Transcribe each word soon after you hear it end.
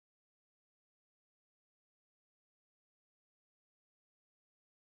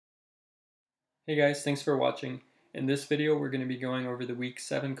Hey guys, thanks for watching. In this video, we're going to be going over the Week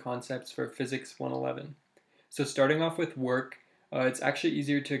 7 concepts for Physics 111. So starting off with work, it's actually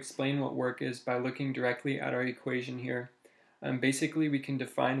easier to explain what work is by looking directly at our equation here. Basically, we can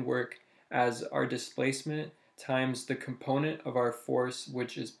define work as our displacement times the component of our force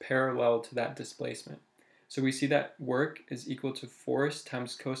which is parallel to that displacement. So we see that work is equal to force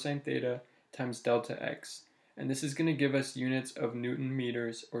times cosine theta times delta x. And this is going to give us units of Newton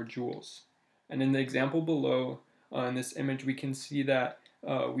meters or joules. And in the example below, in this image, we can see that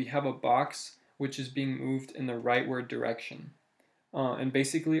we have a box which is being moved in the rightward direction. And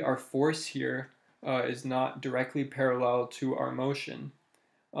basically our force here is not directly parallel to our motion.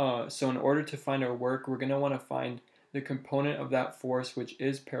 So in order to find our work, we're going to want to find the component of that force which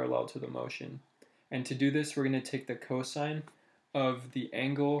is parallel to the motion. And to do this, we're going to take the cosine of the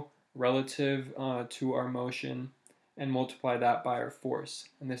angle relative to our motion and multiply that by our force.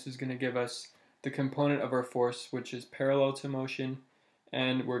 And this is going to give us the component of our force which is parallel to motion,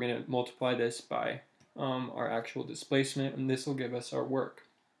 and we're going to multiply this by our actual displacement, and this will give us our work.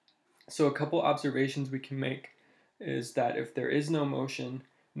 So a couple observations we can make is that if there is no motion,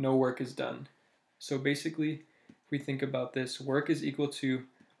 no work is done. So basically, if we think about this, work is equal to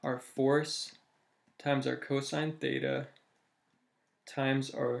our force times our cosine theta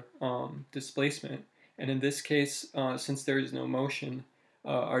times our displacement. And in this case, since there is no motion,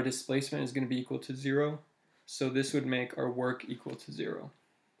 our displacement is going to be equal to 0, so this would make our work equal to 0.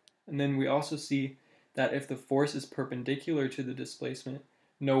 And then we also see that if the force is perpendicular to the displacement,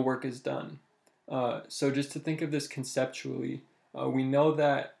 no work is done. So just to think of this conceptually, we know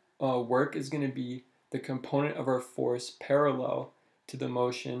that work is going to be the component of our force parallel to the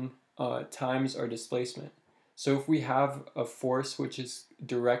motion times our displacement. So if we have a force which is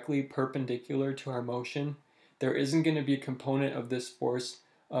directly perpendicular to our motion, there isn't going to be a component of this force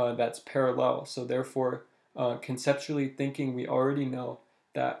that's parallel. So therefore, conceptually thinking, we already know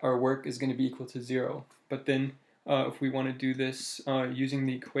that our work is going to be equal to 0. But then if we want to do this using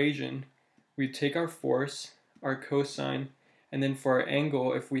the equation, we take our force, our cosine, and then for our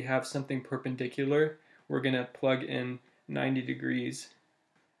angle, if we have something perpendicular, we're going to plug in 90 degrees,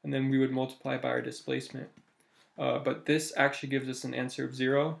 and then we would multiply by our displacement. But this actually gives us an answer of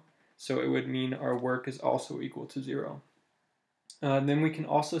 0, so it would mean our work is also equal to 0. Then we can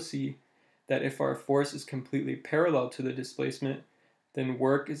also see that if our force is completely parallel to the displacement, then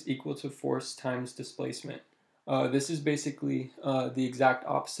work is equal to force times displacement. This is basically the exact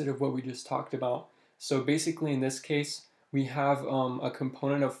opposite of what we just talked about. So basically in this case, we have a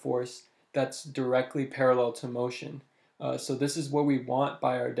component of force that's directly parallel to motion. So this is what we want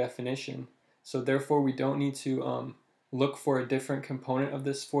by our definition. So therefore we don't need to look for a different component of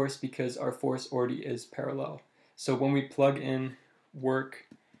this force because our force already is parallel. So when we plug in work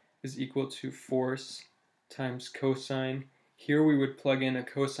is equal to force times cosine, here we would plug in a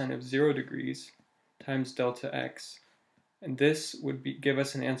cosine of 0 degrees times delta x, and this would give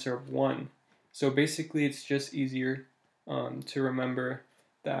us an answer of 1. So basically it's just easier to remember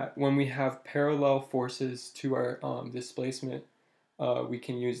that when we have parallel forces to our displacement, we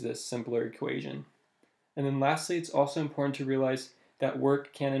can use this simpler equation. And then lastly, it's also important to realize that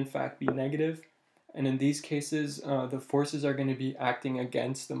work can in fact be negative, and in these cases the forces are going to be acting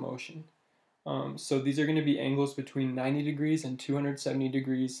against the motion. So these are going to be angles between 90 degrees and 270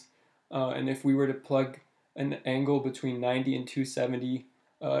 degrees, and if we were to plug an angle between 90 and 270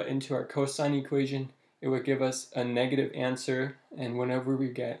 into our cosine equation, it would give us a negative answer, and whenever we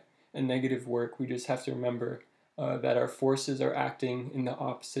get a negative work, we just have to remember that our forces are acting in the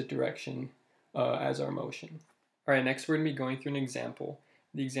opposite direction as our motion. Alright, next we're going to be going through an example.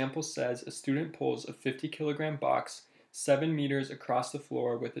 The example says a student pulls a 50-kilogram box 7 meters across the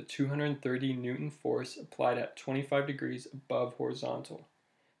floor with a 230 Newton force applied at 25 degrees above horizontal.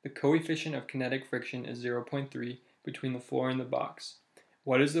 The coefficient of kinetic friction is 0.3 between the floor and the box.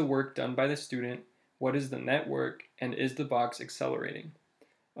 What is the work done by the student? What is the net work? And is the box accelerating?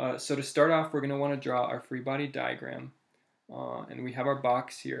 So to start off, we're going to want to draw our free body diagram. And we have our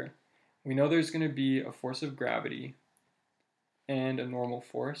box here. We know there's going to be a force of gravity and a normal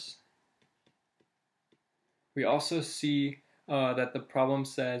force. We also see that the problem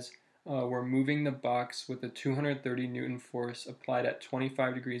says we're moving the box with a 230 Newton force applied at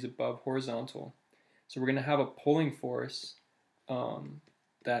 25 degrees above horizontal. So we're going to have a pulling force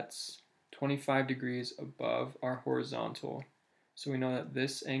that's 25 degrees above our horizontal. So we know that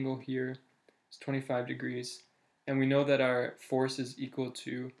this angle here is 25 degrees, and we know that our force is equal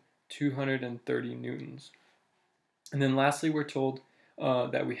to 230 newtons. And then lastly, we're told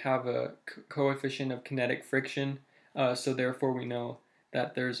that we have a coefficient of kinetic friction, so therefore we know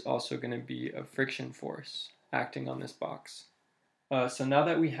that there's also going to be a friction force acting on this box. So now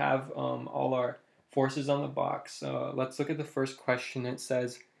that we have all our forces on the box, let's look at the first question. It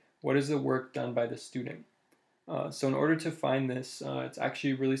says, what is the work done by the student? So in order to find this, it's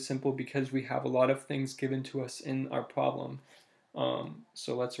actually really simple because we have a lot of things given to us in our problem.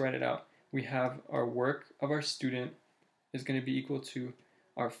 So let's write it out. We have our work of our student is going to be equal to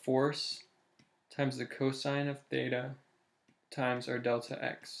our force times the cosine of theta times our delta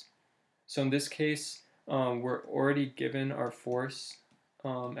x. So in this case, we're already given our force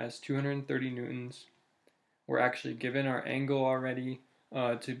as 230 newtons. We're actually given our angle already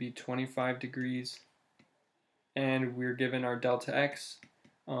to be 25 degrees. And we're given our delta x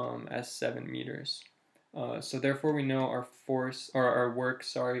as 7 meters. So therefore we know our force, or our work,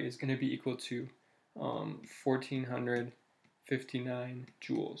 sorry, is going to be equal to 1459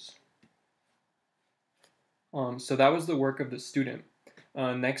 joules. So that was the work of the student.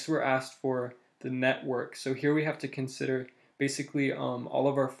 Next we're asked for the net work. So here we have to consider basically all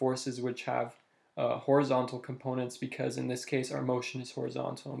of our forces which have horizontal components, because in this case our motion is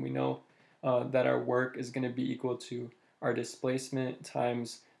horizontal, and we know that our work is going to be equal to our displacement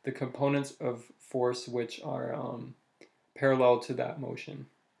times the components of force which are parallel to that motion.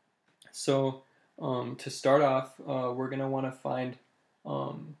 So to start off, we're going to want to find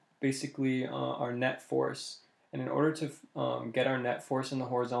basically our net force. And in order to get our net force in the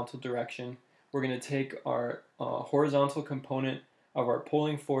horizontal direction, we're going to take our horizontal component of our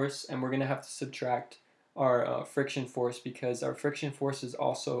pulling force, and we're going to have to subtract our friction force, because our friction force is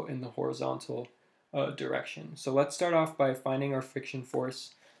also in the horizontal direction. So let's start off by finding our friction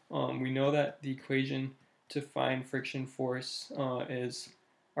force. We know that the equation to find friction force is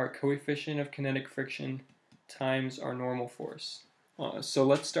our coefficient of kinetic friction times our normal force. So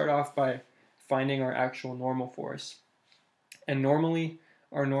let's start off by finding our actual normal force. And normally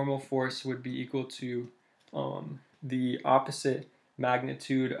our normal force would be equal to the opposite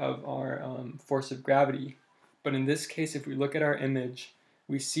magnitude of our force of gravity. But in this case, if we look at our image,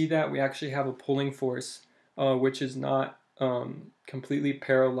 we see that we actually have a pulling force which is not completely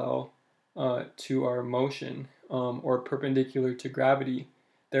parallel to our motion or perpendicular to gravity.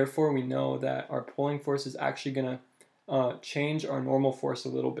 Therefore, we know that our pulling force is actually going to change our normal force a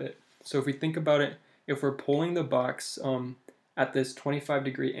little bit. So if we think about it, if we're pulling the box at this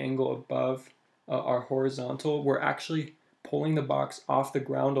 25-degree angle above our horizontal, we're actually pulling the box off the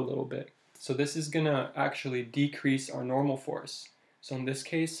ground a little bit. So this is going to actually decrease our normal force. So in this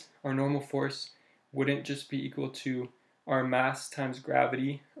case, our normal force wouldn't just be equal to our mass times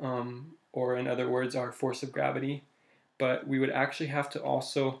gravity, or in other words, our force of gravity, but we would actually have to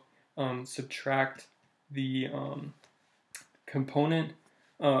also subtract the component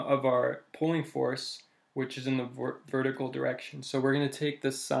of our pulling force, which is in the vertical direction. So we're going to take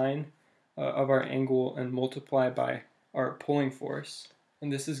the sine of our angle and multiply by our pulling force,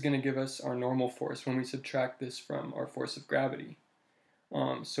 and this is going to give us our normal force when we subtract this from our force of gravity.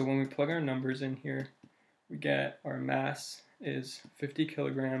 So when we plug our numbers in here, we get our mass is 50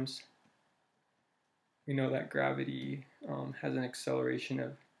 kilograms. We know that gravity has an acceleration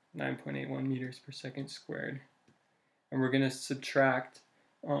of 9.81 meters per second squared. And we're going to subtract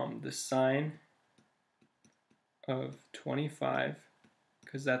the sine of 25,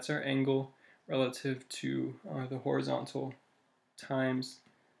 because that's our angle relative to the horizontal, times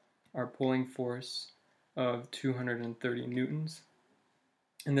our pulling force of 230 newtons.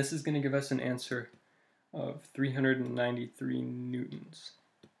 And this is going to give us an answer of 393 newtons.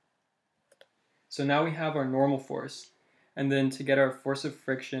 So now we have our normal force, and then to get our force of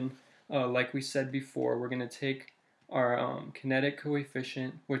friction, like we said before, we're going to take our kinetic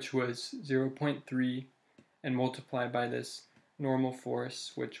coefficient, which was 0.3, and multiply by this normal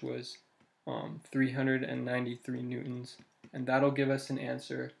force, which was 393 newtons, and that'll give us an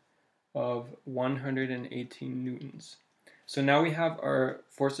answer of 118 newtons. So now we have our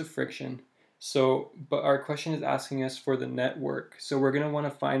force of friction. But our question is asking us for the net work. So we're going to want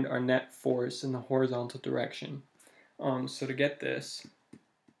to find our net force in the horizontal direction. So to get this,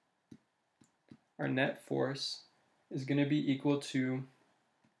 our net force is going to be equal to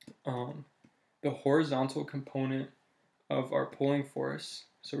the horizontal component of our pulling force.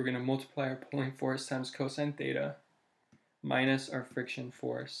 So we're going to multiply our pulling force times cosine theta minus our friction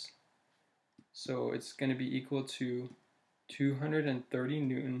force. So it's going to be equal to 230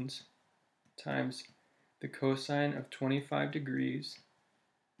 newtons times the cosine of 25 degrees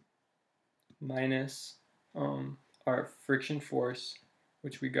minus our friction force,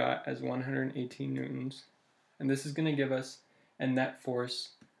 which we got as 118 newtons. And this is going to give us a net force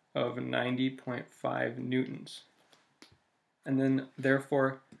of 90.5 newtons. And then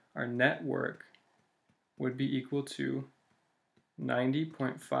therefore our net work would be equal to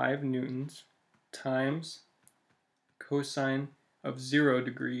 90.5 newtons times cosine of 0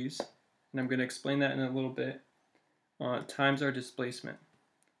 degrees, and I'm going to explain that in a little bit, times our displacement.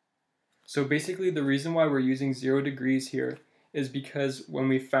 So basically the reason why we're using 0 degrees here is because when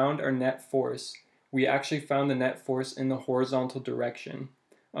we found our net force, we actually found the net force in the horizontal direction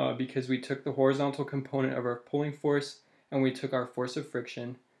because we took the horizontal component of our pulling force and we took our force of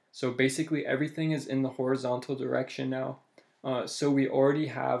friction. So basically everything is in the horizontal direction now. So we already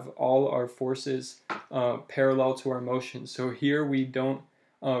have all our forces parallel to our motion. So here we don't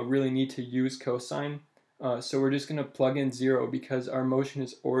really need to use cosine. So we're just going to plug in 0 because our motion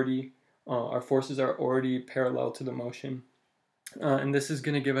is already, our forces are already parallel to the motion. And this is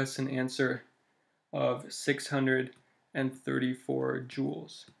going to give us an answer of 634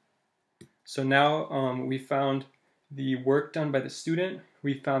 joules. So now we found the work done by the student,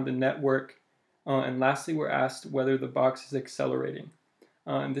 we found the net work, and lastly we're asked whether the box is accelerating.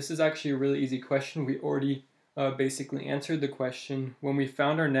 And this is actually a really easy question. We already basically answered the question. When we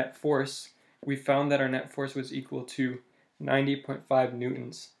found our net force, we found that our net force was equal to 90.5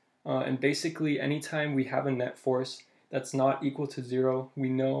 newtons. And basically anytime we have a net force that's not equal to 0, we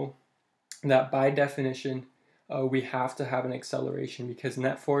know that by definition we have to have an acceleration because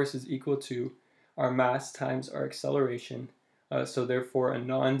net force is equal to our mass times our acceleration. So therefore a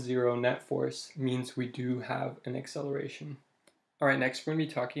non-zero net force means we do have an acceleration. Alright, next we're going to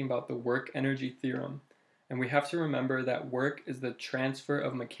be talking about the work energy theorem. And we have to remember that work is the transfer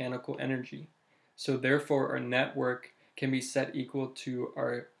of mechanical energy. So therefore our net work can be set equal to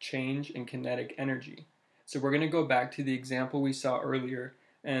our change in kinetic energy. So we're going to go back to the example we saw earlier,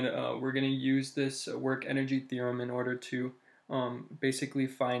 and we're going to use this work energy theorem in order to basically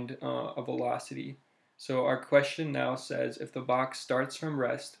find a velocity. So our question now says, if the box starts from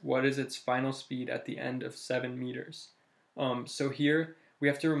rest, what is its final speed at the end of 7 meters? So here we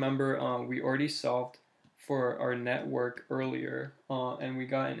have to remember we already solved for our net work earlier, and we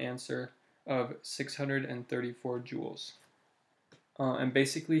got an answer of 634 joules. And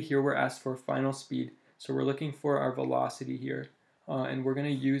basically here we're asked for final speed, so we're looking for our velocity here. And we're going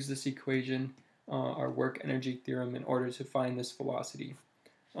to use this equation, our work energy theorem, in order to find this velocity.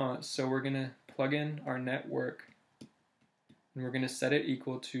 So we're going to plug in our net work, and we're going to set it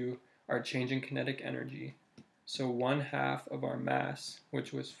equal to our change in kinetic energy. So 1/2 of our mass,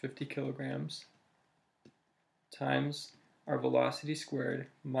 which was 50 kilograms, times our velocity squared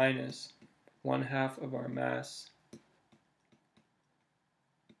minus 1/2 of our mass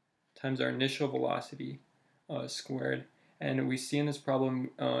times our initial velocity squared. And we see in this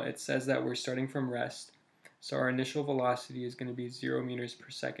problem, it says that we're starting from rest. So our initial velocity is going to be 0 meters per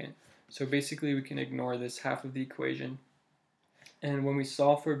second. So basically we can ignore this half of the equation. And when we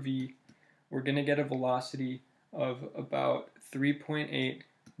solve for v, we're going to get a velocity of about 3.8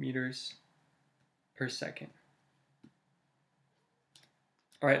 meters per second.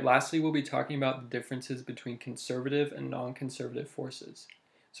 Alright, lastly we'll be talking about the differences between conservative and non-conservative forces.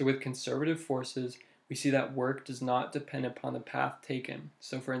 So with conservative forces, we see that work does not depend upon the path taken.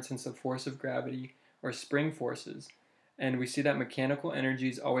 So for instance, the force of gravity or spring forces. And we see that mechanical energy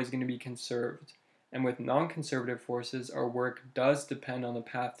is always going to be conserved. And with non-conservative forces, our work does depend on the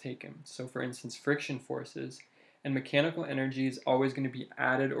path taken. So for instance, friction forces. And mechanical energy is always going to be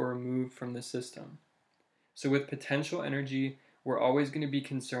added or removed from the system. So with potential energy, we're always going to be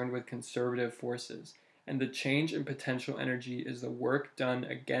concerned with conservative forces. And the change in potential energy is the work done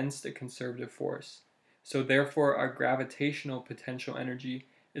against a conservative force. So therefore our gravitational potential energy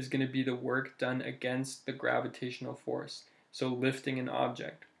is going to be the work done against the gravitational force, so lifting an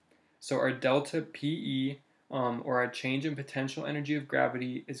object. So our delta PE, or our change in potential energy of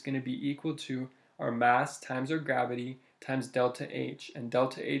gravity, is going to be equal to our mass times our gravity times delta H, and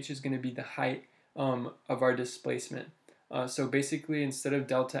delta H is going to be the height of our displacement. So basically instead of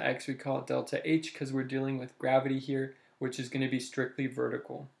delta X we call it delta H because we're dealing with gravity here, which is going to be strictly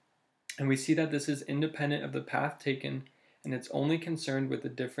vertical. And we see that this is independent of the path taken, and it's only concerned with the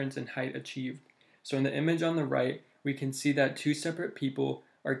difference in height achieved. So in the image on the right, we can see that two separate people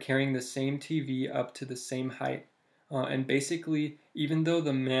are carrying the same TV up to the same height. And basically, even though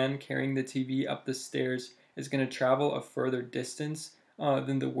the man carrying the TV up the stairs is going to travel a further distance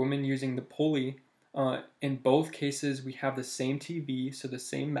than the woman using the pulley, in both cases we have the same TV, so the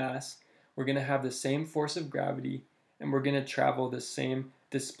same mass, we're going to have the same force of gravity, and we're going to travel the same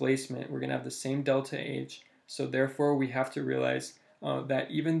displacement. We're going to have the same delta H. So therefore we have to realize that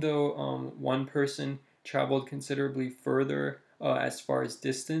even though one person traveled considerably further as far as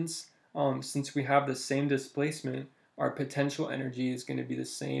distance, since we have the same displacement, our potential energy is going to be the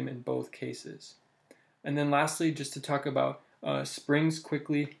same in both cases. And then lastly, just to talk about springs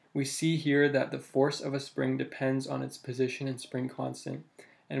quickly, we see here that the force of a spring depends on its position and spring constant.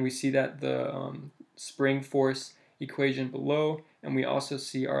 And we see that the spring force equation below, and we also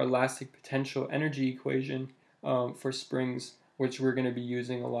see our elastic potential energy equation for springs, which we're going to be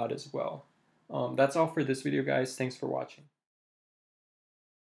using a lot as well. That's all for this video, guys. Thanks for watching.